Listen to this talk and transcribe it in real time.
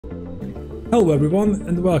Hello everyone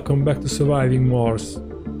and welcome back to Surviving Mars.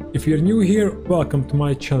 If you're new here, welcome to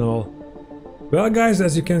my channel. Well guys,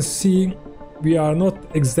 as you can see, we are not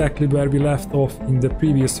exactly where we left off in the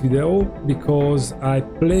previous video because I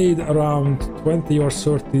played around 20 or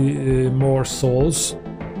 30 more souls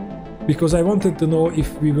because I wanted to know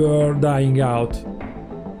if we were dying out.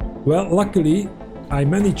 Well, luckily I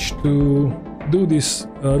managed to do this,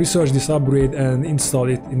 research this upgrade and install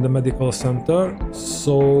it in the medical center.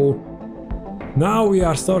 So now we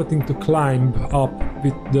are starting to climb up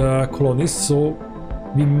with the colonists, so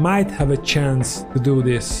we might have a chance to do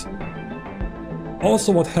this.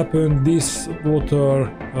 Also, what happened, this water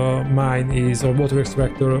mine is, or water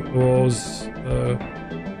extractor was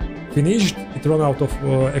finished. It ran out of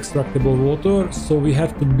extractable water, so we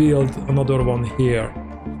have to build another one here.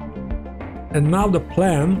 And now the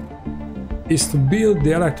plan is to build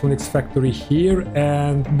the electronics factory here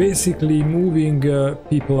and basically moving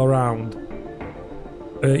people around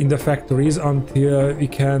in the factories until we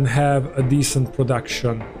can have a decent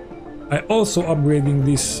production. I also upgrading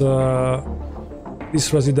this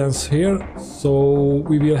residence here, so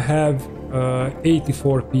we will have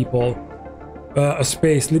 84 people,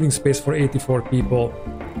 living space for 84 people.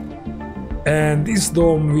 And this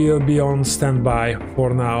dome will be on standby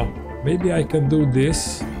for now. Maybe I can do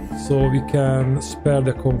this so we can spare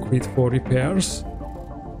the concrete for repairs.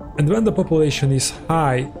 And when the population is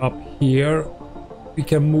high up here, we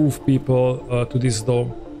can move people to this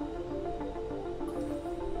dome.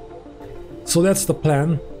 So that's the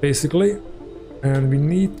plan, basically. And we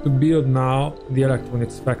need to build now the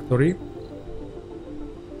electronics factory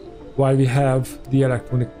while we have the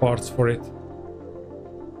electronic parts for it.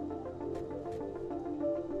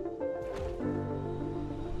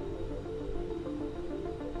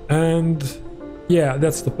 And yeah,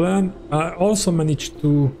 that's the plan. I also managed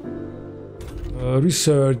to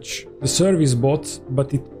research the service bots,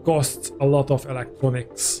 but it costs a lot of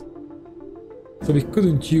electronics. So we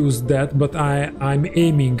couldn't use that, but I'm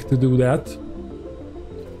aiming to do that.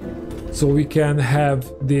 So we can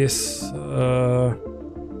have this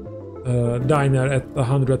diner at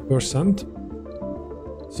 100%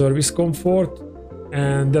 service comfort,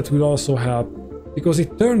 and that will also help. Because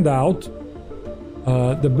it turned out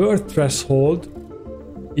the birth threshold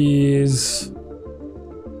is...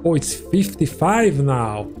 Oh, it's 55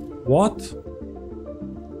 now. What?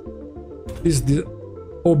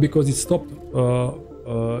 Oh, because it stopped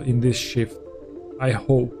in this shift. I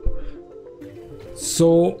hope.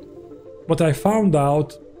 So, what I found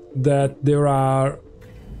out that there are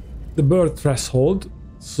the birth threshold.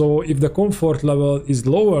 So, if the comfort level is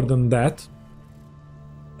lower than that,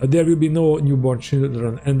 there will be no newborn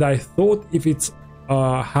children. And I thought if it's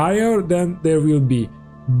higher, then there will be.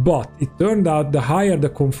 But it turned out the higher the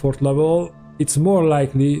comfort level, it's more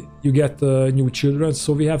likely you get new children.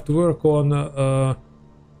 So we have to work on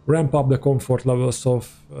ramp up the comfort levels of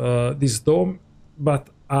this dome. But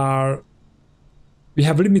we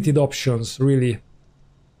have limited options, really.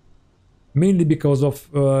 Mainly because of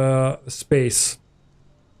space.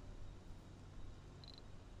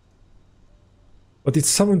 But it's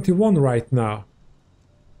 71 right now.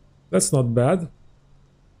 That's not bad.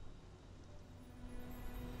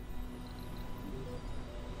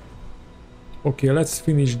 Okay, let's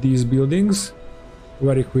finish these buildings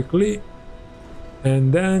very quickly,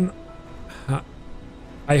 and then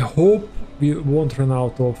I hope we won't run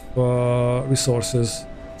out of resources.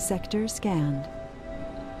 Sector scanned.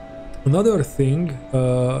 Another thing,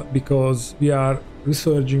 because we are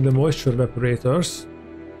researching the moisture evaporators,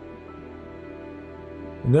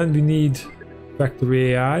 and then we need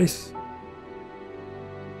factory AIs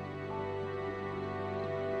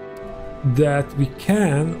that we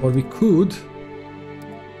can, or we could,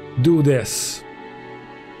 do this.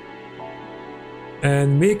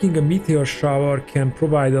 And making a meteor shower can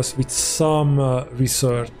provide us with some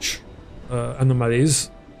research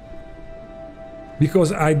anomalies,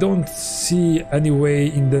 because I don't see any way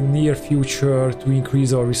in the near future to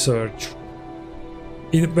increase our research.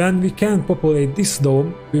 When we can populate this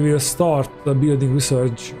dome, we will start building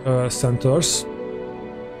research centers,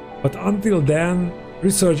 but until then,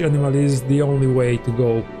 research anomalies is the only way to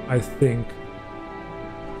go, I think.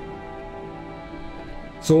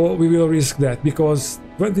 So we will risk that, because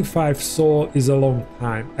 25 sol is a long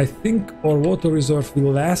time. I think our water reserve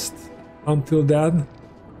will last until then,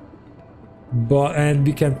 and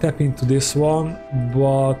we can tap into this one,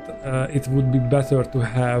 but it would be better to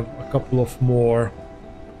have a couple of more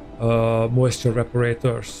moisture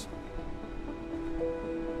evaporators.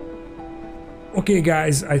 Okay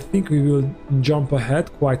guys, I think we will jump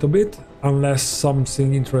ahead quite a bit, unless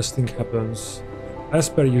something interesting happens, as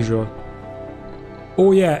per usual.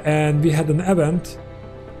 Oh yeah, and we had an event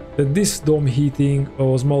that this dome heating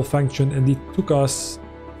was malfunctioned and it took us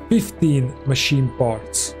 15 machine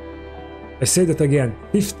parts. I say that again,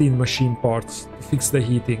 15 machine parts to fix the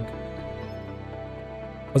heating.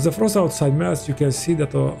 As the frost outside melts, you can see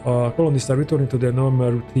that colonists are returning to their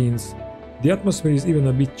normal routines. The atmosphere is even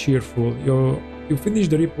a bit cheerful. You finish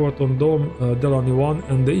the report on Dome Delany 1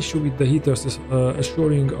 and the issue with the heaters is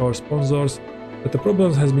assuring our sponsors that the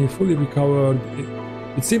problem has been fully recovered.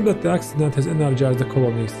 It seems that the accident has energized the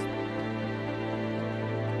colonists.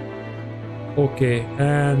 Okay,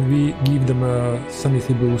 and we give them a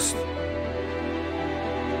sanity boost.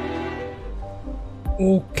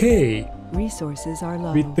 Okay. Resources are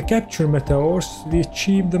low. With the capture meteors, we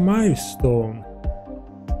achieved the milestone.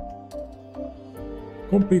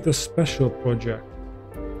 Complete a special project.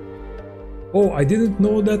 Oh, I didn't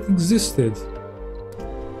know that existed.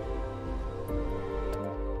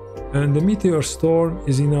 And the meteor storm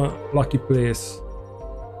is in a lucky place.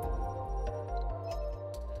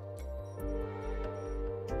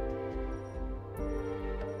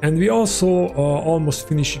 And we also almost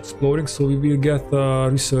finished exploring, so we will get a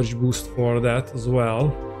research boost for that as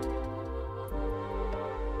well.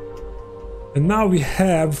 And now we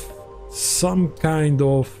have some kind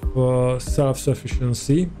of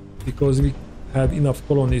self-sufficiency, because we have enough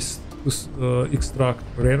colonists to extract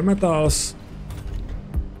rare metals.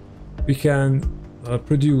 We can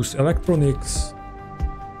produce electronics.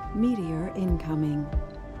 Meteor incoming.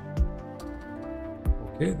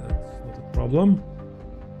 Okay, that's not a problem.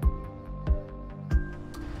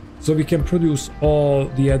 So we can produce all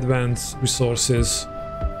the advanced resources.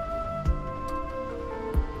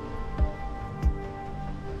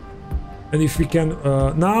 And if we can,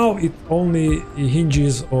 now it only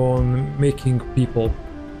hinges on making people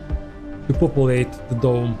to populate the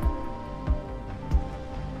dome.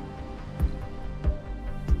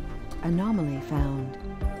 Anomaly found.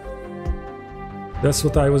 That's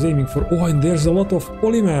what I was aiming for. Oh, and there's a lot of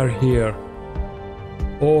polymer here.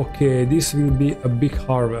 Okay, this will be a big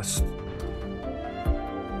harvest.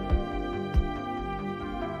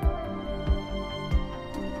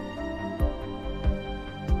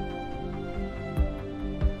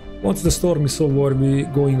 Once the storm is over, we're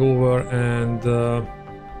going over and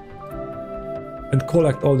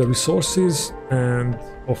collect all the resources, and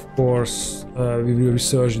of course we will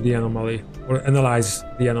research the anomaly or analyze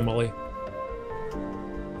the anomaly.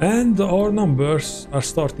 And our numbers are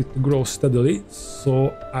starting to grow steadily, so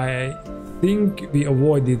I think we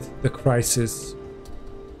avoided the crisis.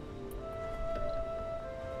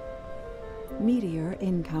 Meteor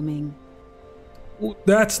incoming. Ooh,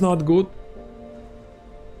 that's not good.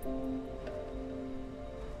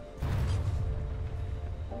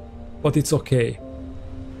 But it's okay.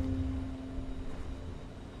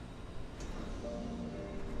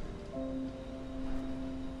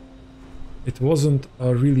 It wasn't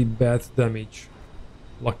a really bad damage,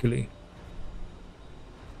 luckily.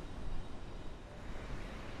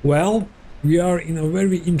 Well, we are in a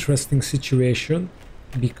very interesting situation,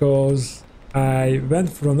 because I went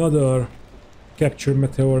for another capture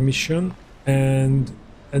meteor mission and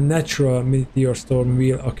a natural meteor storm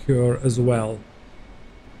will occur as well.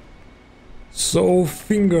 So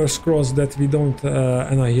fingers crossed that we don't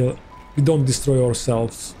annihilate, we don't destroy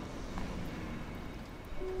ourselves.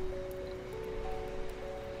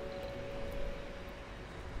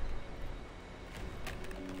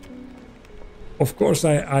 Of course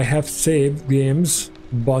I have saved games,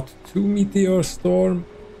 but 2 meteor storm.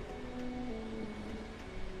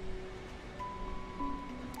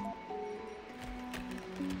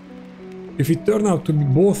 If it turn out to be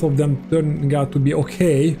both of them turning out to be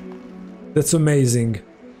okay, that's amazing.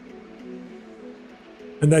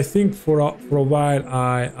 And I think for a while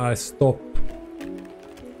I stop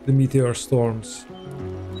the meteor storms.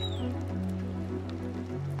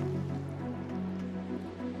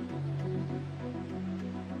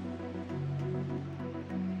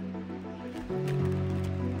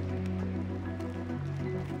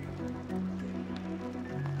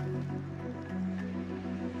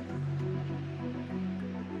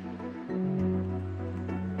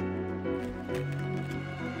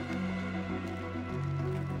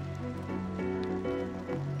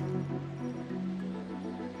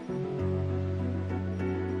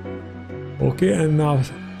 Okay, and now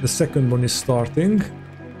the second one is starting.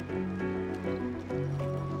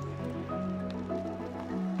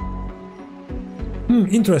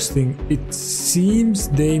 Interesting. It seems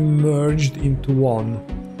they merged into one.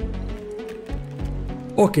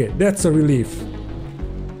 Okay, that's a relief.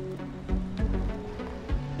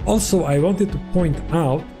 Also, I wanted to point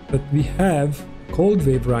out that we have cold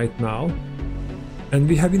wave right now, and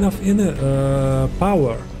we have enough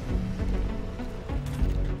power,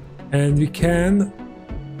 and we can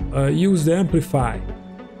use the amplify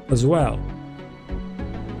as well.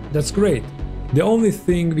 That's great. The only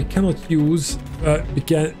thing we cannot use,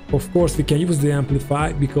 of course we can use the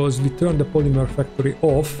amplify because we turned the polymer factory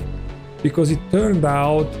off, because it turned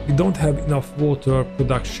out we don't have enough water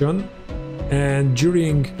production, and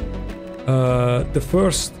during the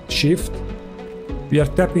first shift we are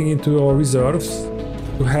tapping into our reserves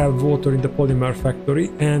to have water in the polymer factory,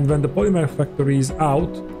 and when the polymer factory is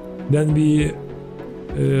out, then we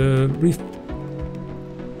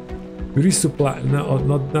resupply.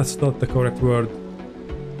 No, that's not the correct word,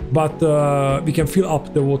 but we can fill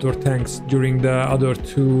up the water tanks during the other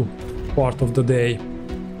two part of the day,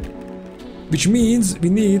 which means we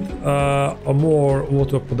need a more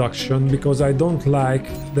water production, because I don't like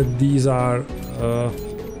that these are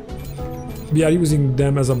we are using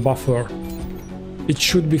them as a buffer. It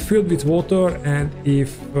should be filled with water, and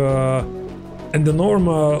and the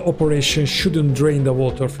normal operation shouldn't drain the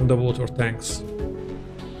water from the water tanks.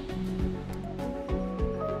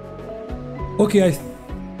 Okay,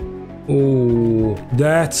 oh,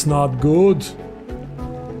 that's not good.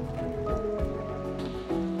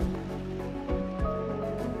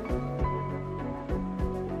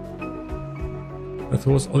 That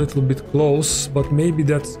was a little bit close, but maybe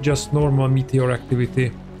that's just normal meteor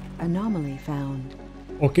activity. Anomaly found.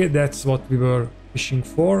 Okay, that's what we were fishing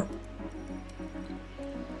for.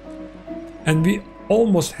 And we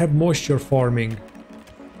almost have moisture farming.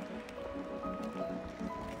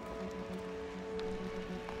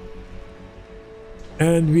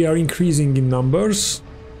 And we are increasing in numbers.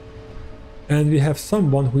 And we have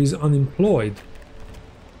someone who is unemployed.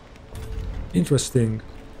 Interesting.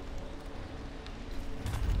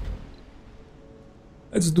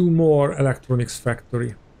 Let's do more electronics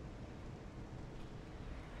factory.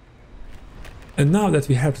 And now that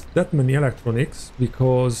we have that many electronics,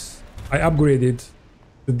 because I upgraded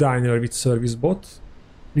the diner with service bot,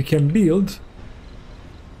 we can build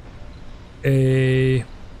a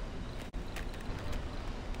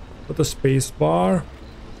space bar,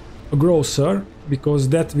 a grocer, because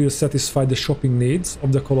that will satisfy the shopping needs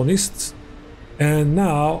of the colonists. And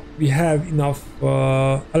now we have enough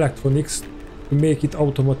electronics to make it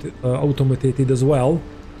automated as well.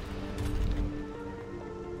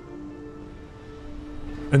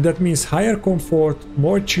 And that means higher comfort,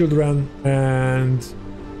 more children, and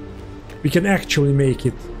we can actually make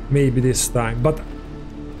it maybe this time. But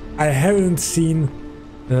I haven't seen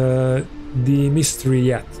the mystery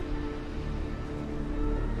yet.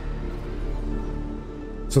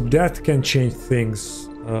 So that can change things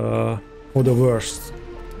for the worst.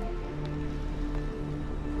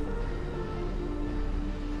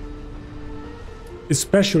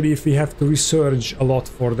 Especially if we have to research a lot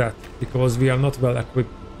for that, because we are not well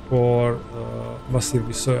equipped for massive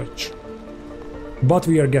research. But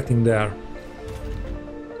we are getting there.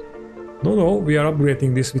 No, we are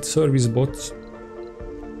upgrading this with service bots.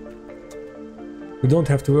 We don't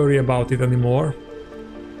have to worry about it anymore.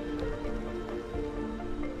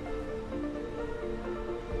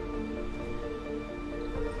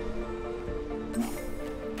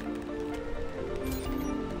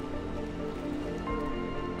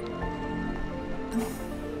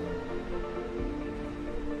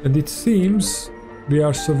 And it seems we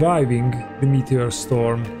are surviving the meteor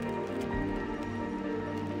storm.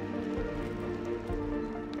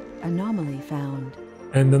 Anomaly found.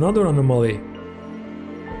 And another anomaly.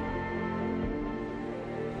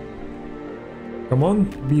 Come on,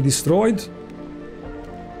 be destroyed.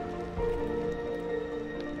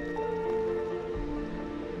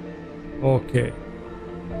 Okay.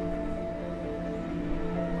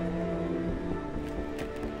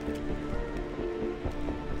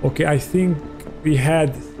 Okay, I think we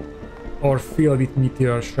had our fill with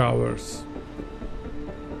meteor showers.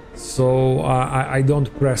 So I don't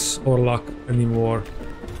press our luck anymore.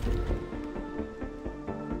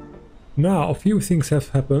 Now a few things have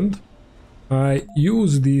happened. I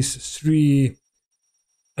use these 3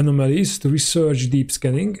 anomalies to research deep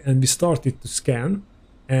scanning, and we started to scan.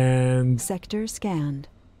 And Sector scanned.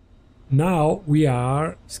 now we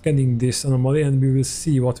are scanning this anomaly, and we will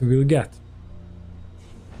see what we will get.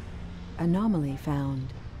 Anomaly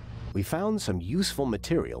found. We found some useful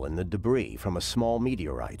material in the debris from a small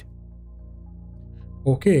meteorite.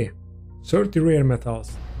 Okay, 30 rare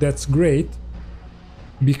metals. That's great,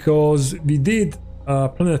 because we did a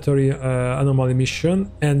planetary anomaly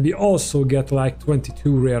mission, and we also get like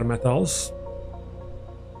 22 rare metals.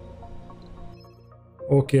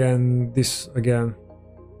 Okay, and this again.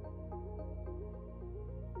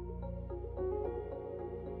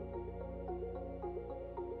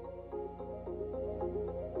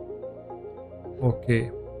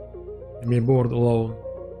 Okay. Let me board alone.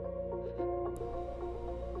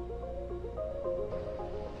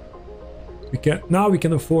 Now we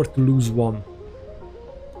can afford to lose one,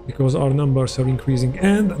 because our numbers are increasing.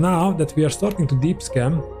 And now that we are starting to deep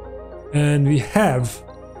scan and we have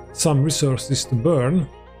some resources to burn,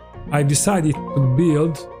 I decided to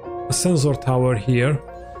build a sensor tower here.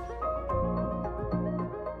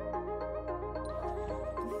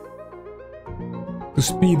 To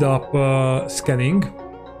speed up scanning.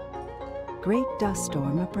 Great dust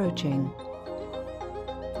storm approaching.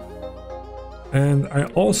 And I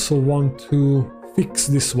also want to fix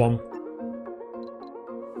this one.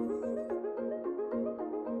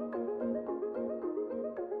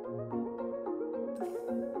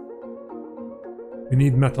 We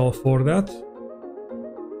need metal for that.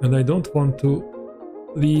 And I don't want to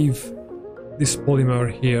leave this polymer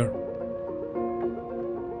here.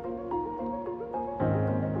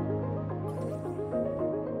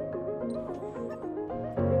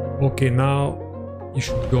 Okay, now you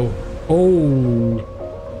should go. Oh,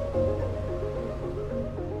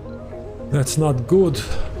 that's not good.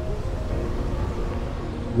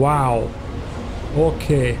 Wow.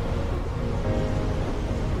 Okay.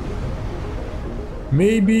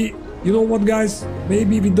 Maybe, you know what, guys?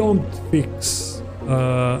 Maybe we don't fix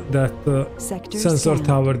that sensor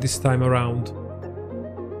tower this time around.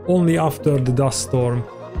 Only after the dust storm.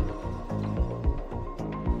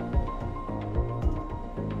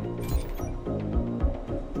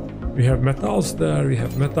 We have metals there, we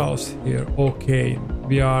have metals here. Okay,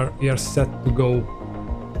 we are set to go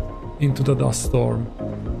into the dust storm.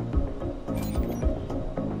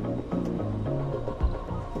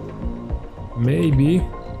 Maybe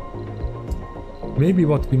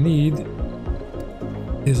what we need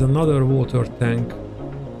is another water tank.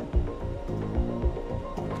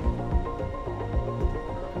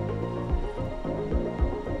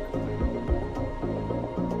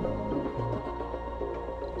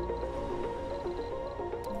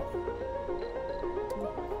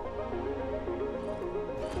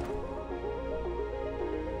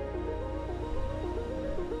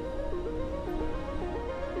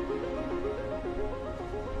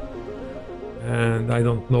 And I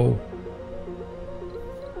don't know.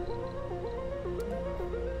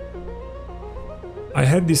 I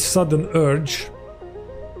had this sudden urge,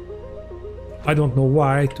 I don't know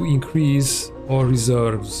why, to increase our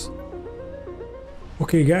reserves.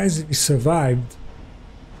 Okay guys, we survived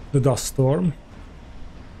the dust storm,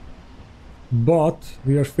 but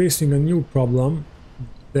we are facing a new problem,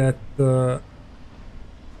 that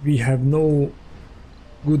we have no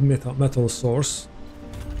good metal source.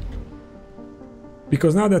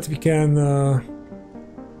 Because now that we can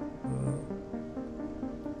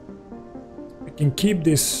keep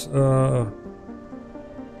this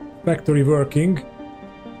factory working,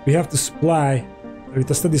 we have to supply with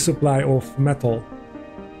a steady supply of metal,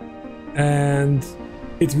 and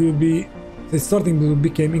it's starting to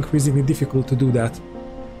become increasingly difficult to do that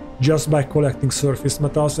just by collecting surface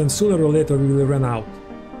metals, and sooner or later we will run out.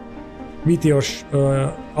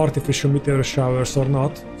 Artificial meteor showers or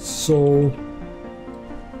not. So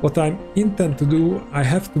what I intend to do, I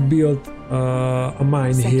have to build a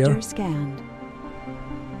mine here. Scanned.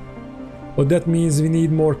 But that means we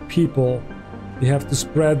need more people. We have to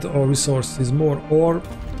spread our resources more. Or,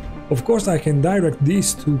 of course, I can direct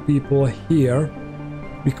these two people here,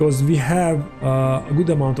 because we have a good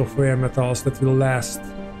amount of rare metals that will last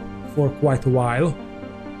for quite a while.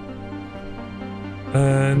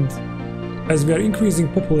 And as we are increasing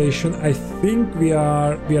population, I think we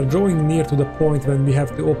are drawing near to the point when we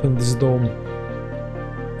have to open this dome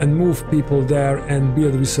and move people there and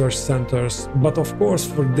build research centers. But of course,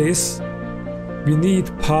 for this we need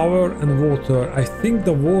power and water. I think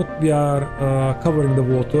we are covering the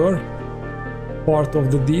water part of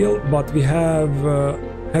the deal, but we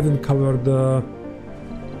haven't covered the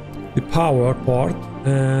power part,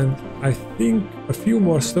 and I think a few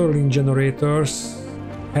more Stirling generators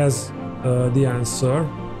has the answer.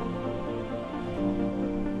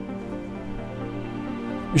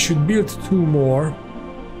 We should build two more,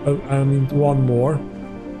 I mean one more.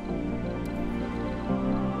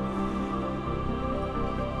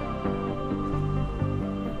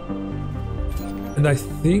 And I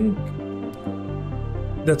think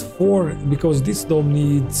that because this dome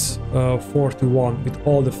needs 41 with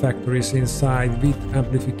all the factories inside with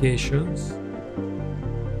amplifications.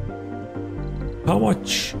 How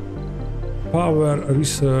much power a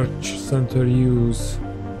research center use?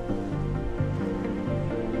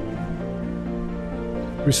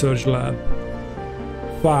 Research lab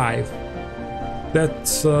 5.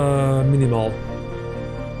 That's minimal.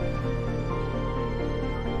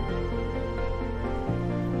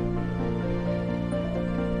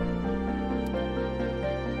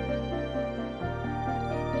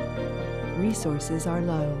 Resources are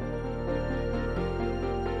low.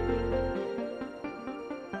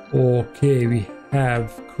 Okay, we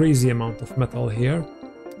have crazy amount of metal here.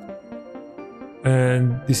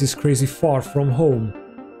 And this is crazy far from home.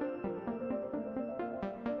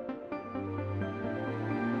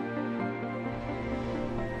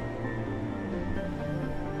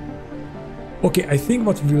 Okay, I think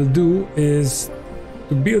what we will do is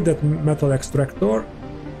to build that metal extractor.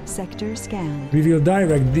 Sector scanned. We will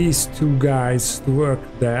direct these two guys to work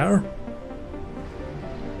there.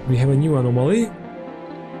 We have a new anomaly.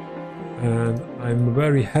 And I'm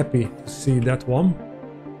very happy to see that one.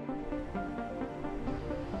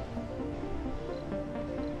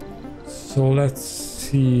 So let's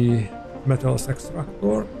see metals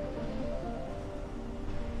extractor.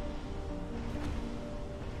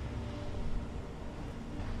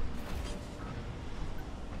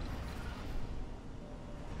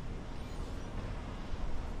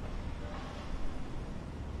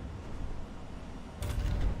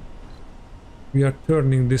 We are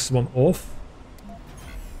turning this one off.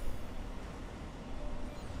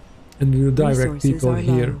 And we will direct people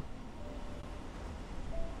here.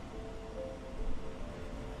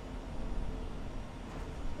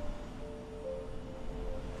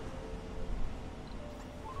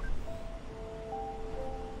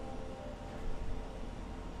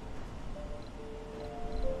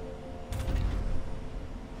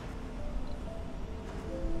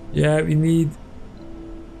 Yeah, we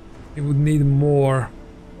would need more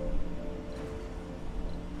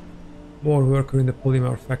worker in the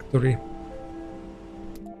polymer factory.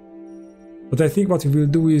 But I think what we will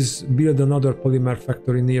do is build another polymer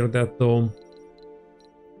factory near that dome.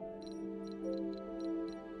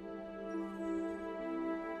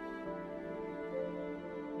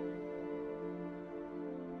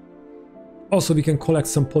 Also, we can collect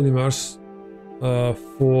some polymers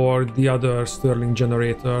for the other Stirling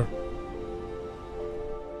generator.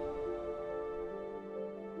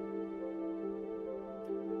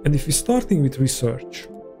 And if we're starting with research,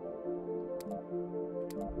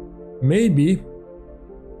 maybe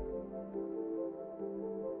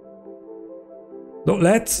no,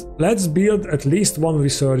 let's build at least one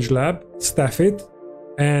research lab, staff it,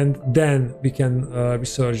 and then we can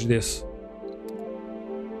research this.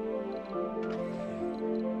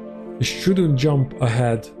 We shouldn't jump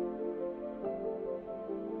ahead.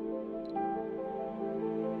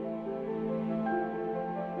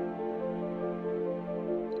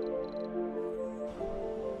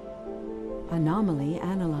 Anomaly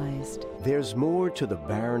analyzed. There's more to the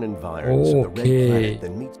barren environs of the red planet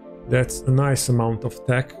than meets. That's a nice amount of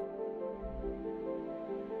tech.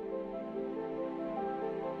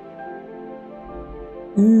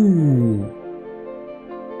 Ooh.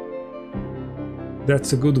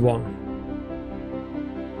 That's a good one.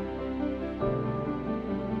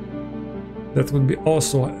 That would be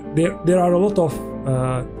also... There are a lot of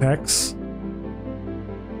techs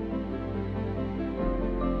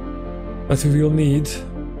that we will need.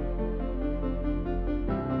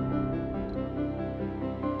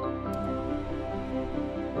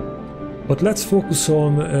 But let's focus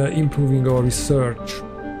on improving our research.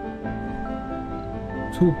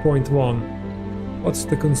 2.1. What's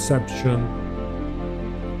the conception?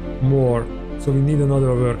 More. So we need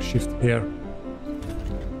another work shift here.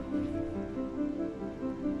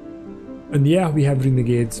 And yeah, we have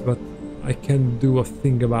renegades, but I can't do a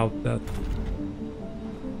thing about that.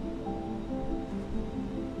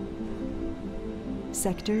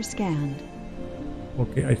 Sector scanned.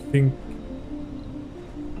 Okay, I think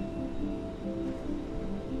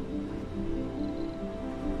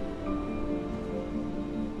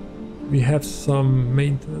we have some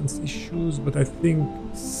maintenance issues, but I think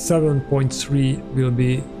 7.3 will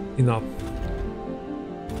be enough.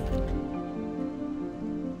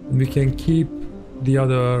 And we can keep the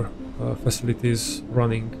other facilities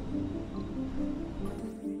running.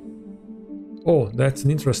 Oh, that's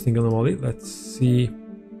an interesting anomaly. Let's see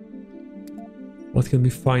what can we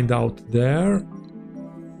find out there.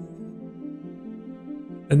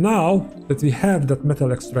 And now that we have that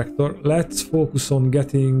metal extractor, let's focus on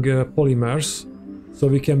getting polymers so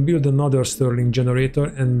we can build another Stirling generator,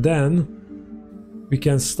 and then we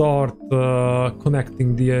can start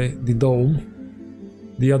connecting the dome,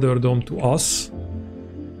 the other dome, to us,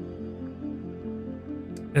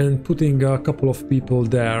 and putting a couple of people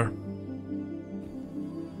there.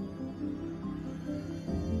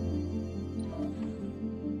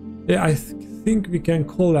 Yeah, I think we can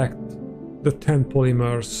collect the 10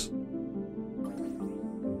 polymers.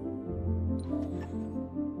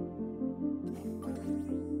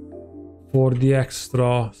 For the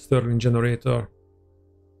extra Stirling generator.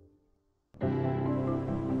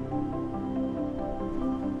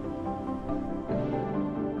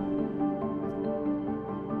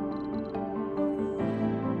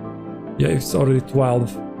 Yeah, it's already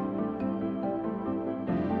 12.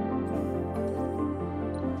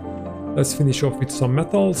 Let's finish off with some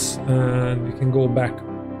metals and we can go back.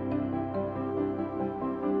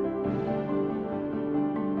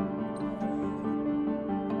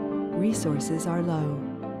 Resources are low.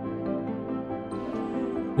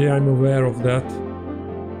 Yeah, I'm aware of that.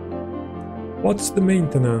 What's the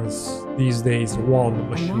maintenance these days? One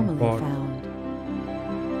machine Anomaly part. found.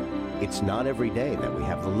 It's not every day that we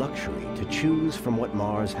have the luxury to choose from what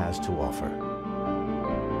Mars has to offer.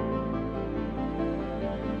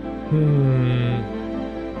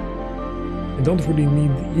 I don't really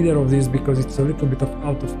need either of these because it's a little bit of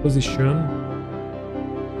out of position.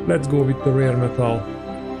 Let's go with the rare metal.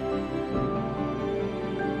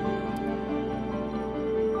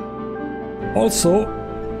 Also,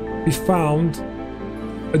 we found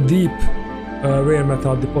a deep rare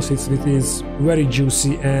metal deposits which is very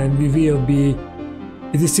juicy, and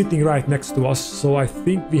it is sitting right next to us, so I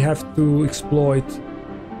think we have to exploit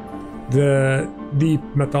the deep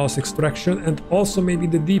metals extraction and also maybe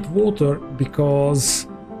the deep water because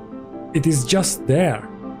it is just there.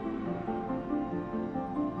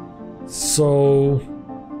 So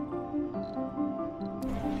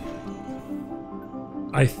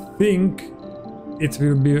I think it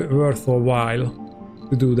will be worth a while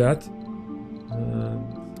to do that.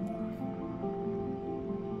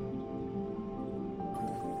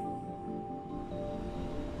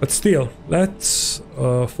 But still, let's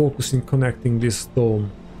focus in connecting this dome.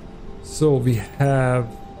 So we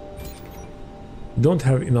don't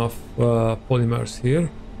have enough polymers here.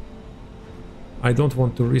 I don't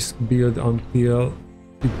want to risk build until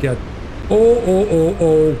we get...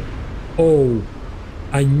 Oh!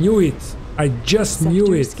 I knew it! I just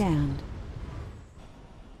knew it! Scanned.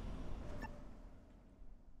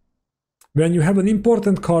 When you have an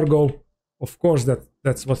important cargo, of course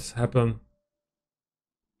that's what's happened.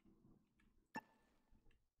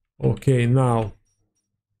 Okay, now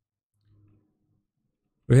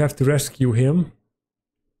we have to rescue him.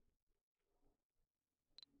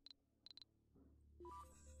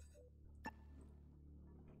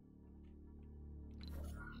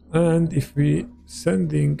 And if we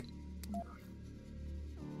sending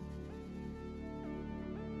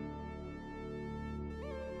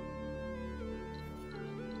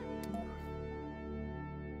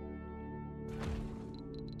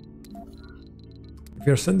if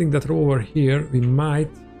we are sending that rover here, we might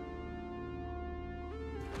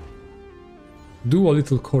do a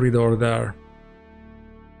little corridor there.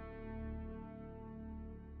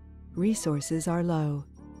 Resources are low.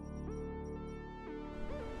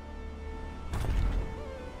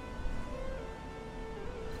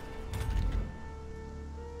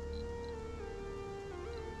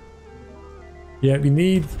 Yeah, we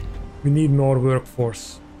need more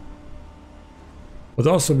workforce. But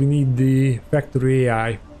also we need the factory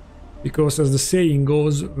AI, because as the saying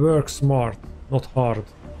goes, work smart, not hard.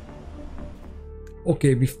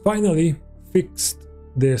 Okay, we finally fixed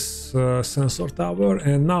this sensor tower,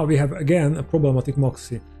 and now we have again a problematic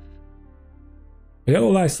Moxie. A yellow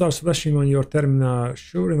light starts flashing on your terminal.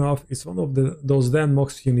 Sure enough, it's one of those damn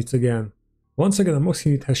Moxie units again. Once again, a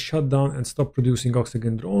Moxie unit has shut down and stopped producing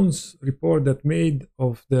oxygen. Drones report that made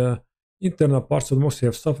of the internal parts of the Moxie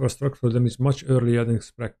have suffered structural damage much earlier than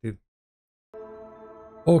expected.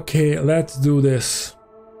 Okay, let's do this.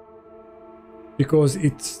 Because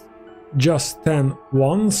it's just 10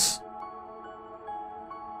 once.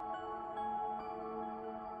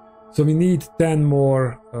 So we need 10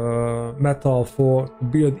 more metal to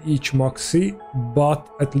build each Moxie, but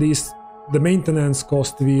at least the maintenance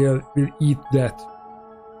cost will eat that.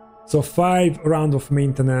 So 5 rounds of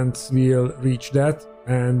maintenance will reach that,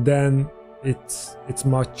 and then it's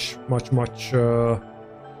much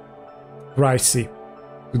pricey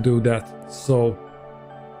to do that. So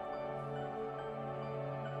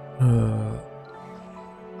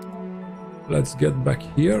let's get back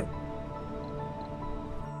here,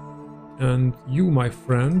 and you, my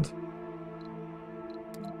friend,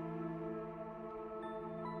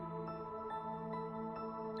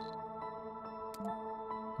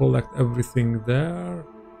 collect everything there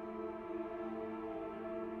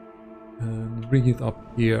and bring it up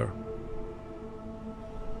here.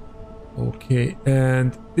 Okay,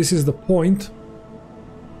 and this is the point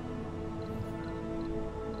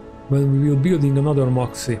when we will be building another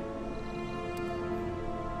Moxie.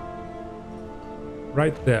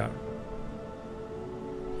 Right there.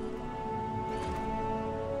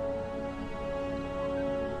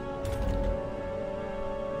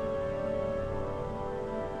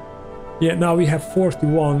 Yeah, now we have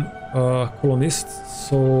 41 colonists,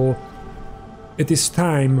 so it is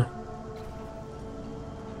time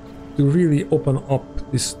to really open up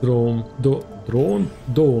this dome.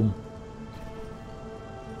 Dome.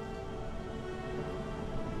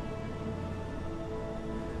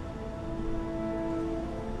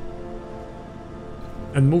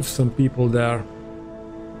 And move some people there.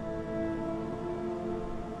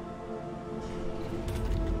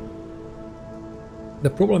 The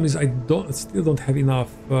problem is I still don't have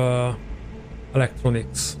enough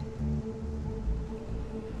electronics.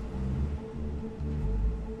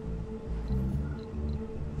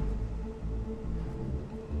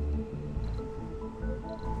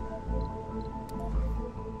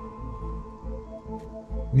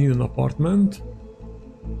 Need an apartment.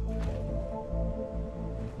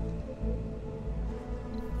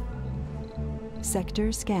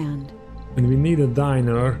 Sector scanned. And we need a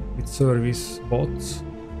diner with service bots.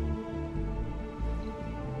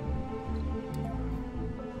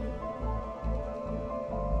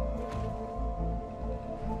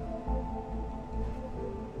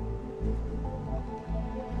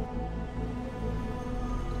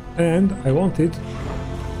 And I wanted to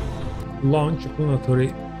launch a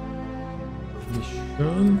planetary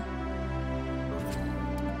mission.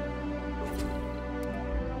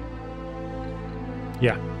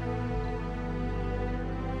 Yeah.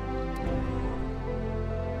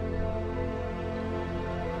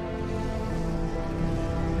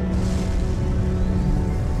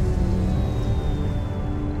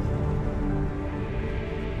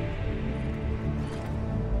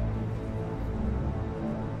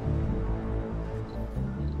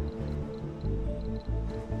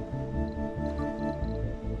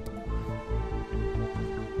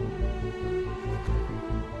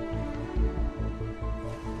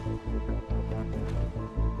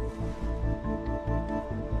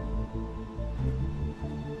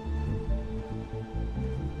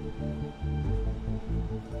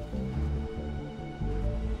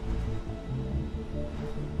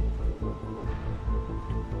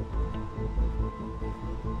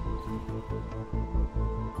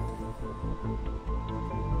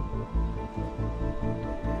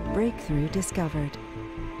 Breakthrough discovered.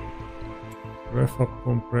 Rev up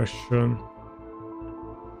compression.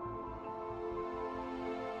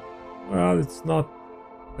 Well, it's not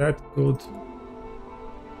that good.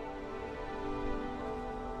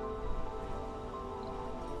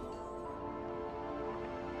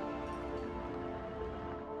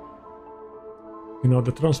 You know,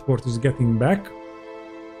 the transport is getting back.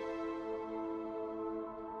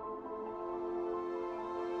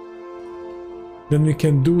 Then we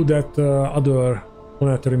can do that other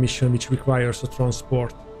planetary mission which requires a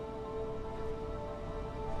transport.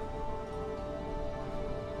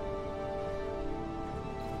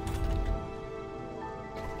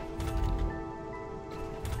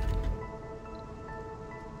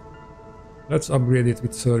 Let's upgrade it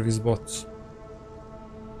with service bots.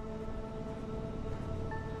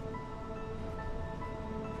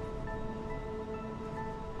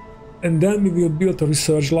 And then we will build a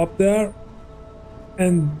research lab there.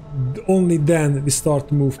 And only then we start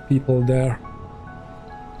to move people there.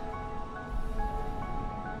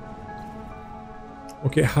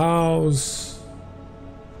 Okay, how's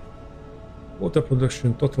water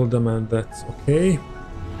production, total demand, that's okay.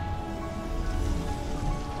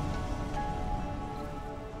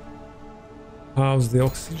 How's the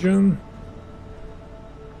oxygen?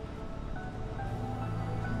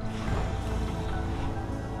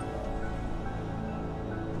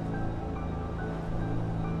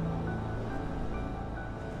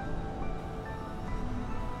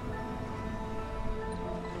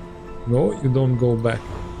 No, you don't go back.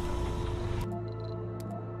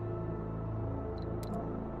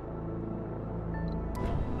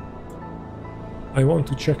 I want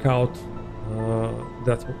to check out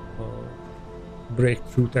that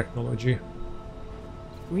breakthrough technology.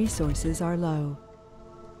 Resources are low.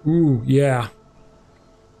 Ooh, yeah.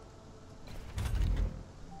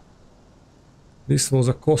 This was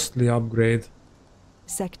a costly upgrade.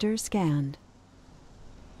 Sector scanned.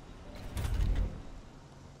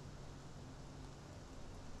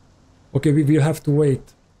 Okay, we will have to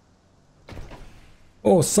wait.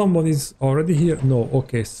 Oh, someone is already here? No,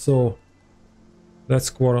 okay, so let's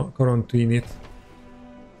quarantine it.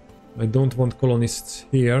 I don't want colonists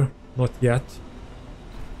here, not yet.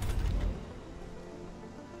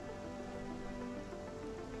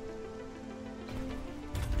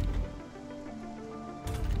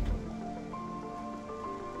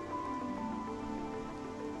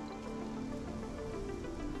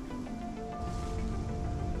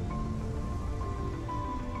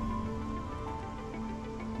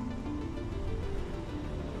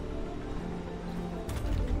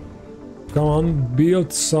 Come on,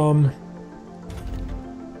 build some.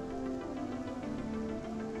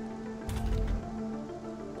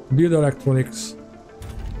 Build electronics.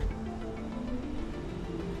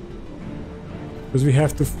 Because we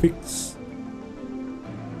have to fix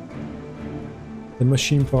the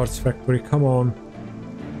machine parts factory. Come on.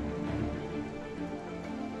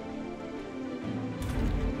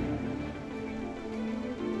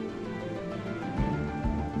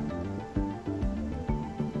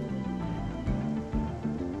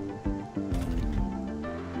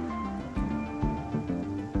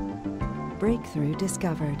 Breakthrough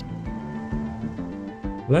discovered.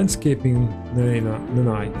 Landscaping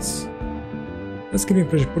nanites. Landscaping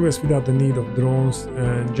project progress without the need of drones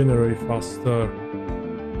and generally faster.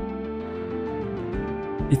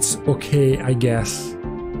 It's okay, I guess.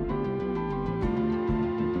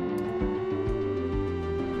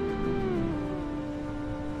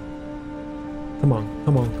 Come on,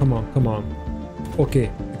 come on, come on, come on.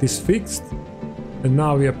 Okay, it is fixed. And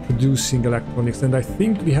now we are producing electronics, and I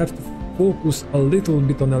think we have to focus a little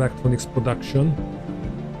bit on electronics production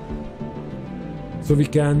so we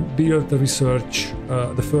can build the research,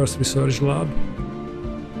 the first research lab.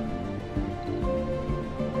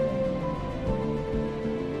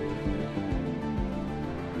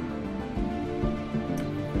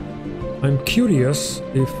 I'm curious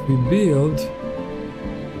if we build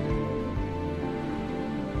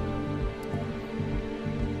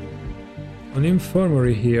an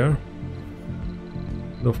infirmary here.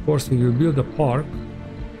 And of course we will build a park.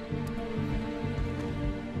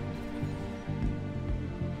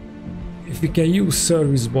 If we can use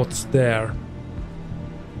service bots there.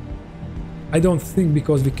 I don't think,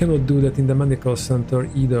 because we cannot do that in the medical center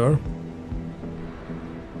either.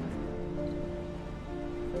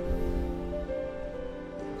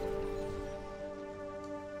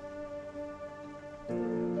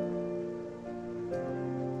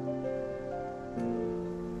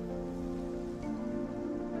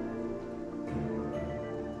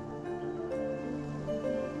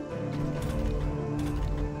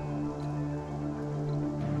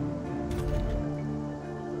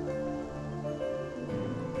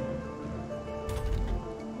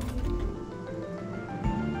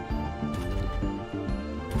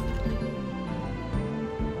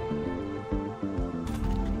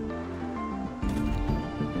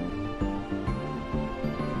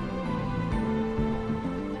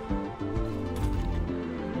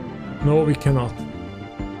 No, we cannot.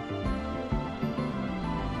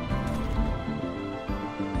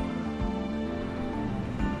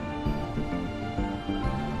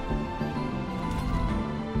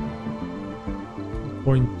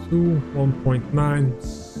 .2, 1.9,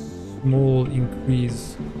 small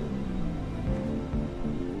increase.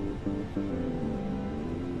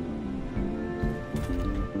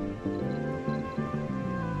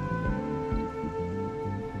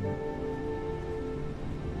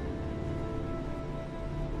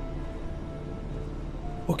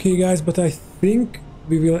 Okay guys, but I think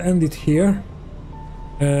we will end it here,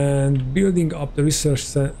 and building up the research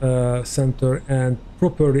center and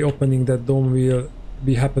properly opening that dome will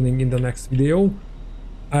be happening in the next video.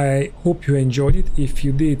 I hope you enjoyed it. If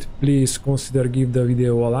you did, please consider give the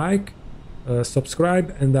video a like,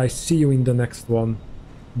 subscribe, and I see you in the next one.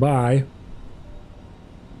 Bye.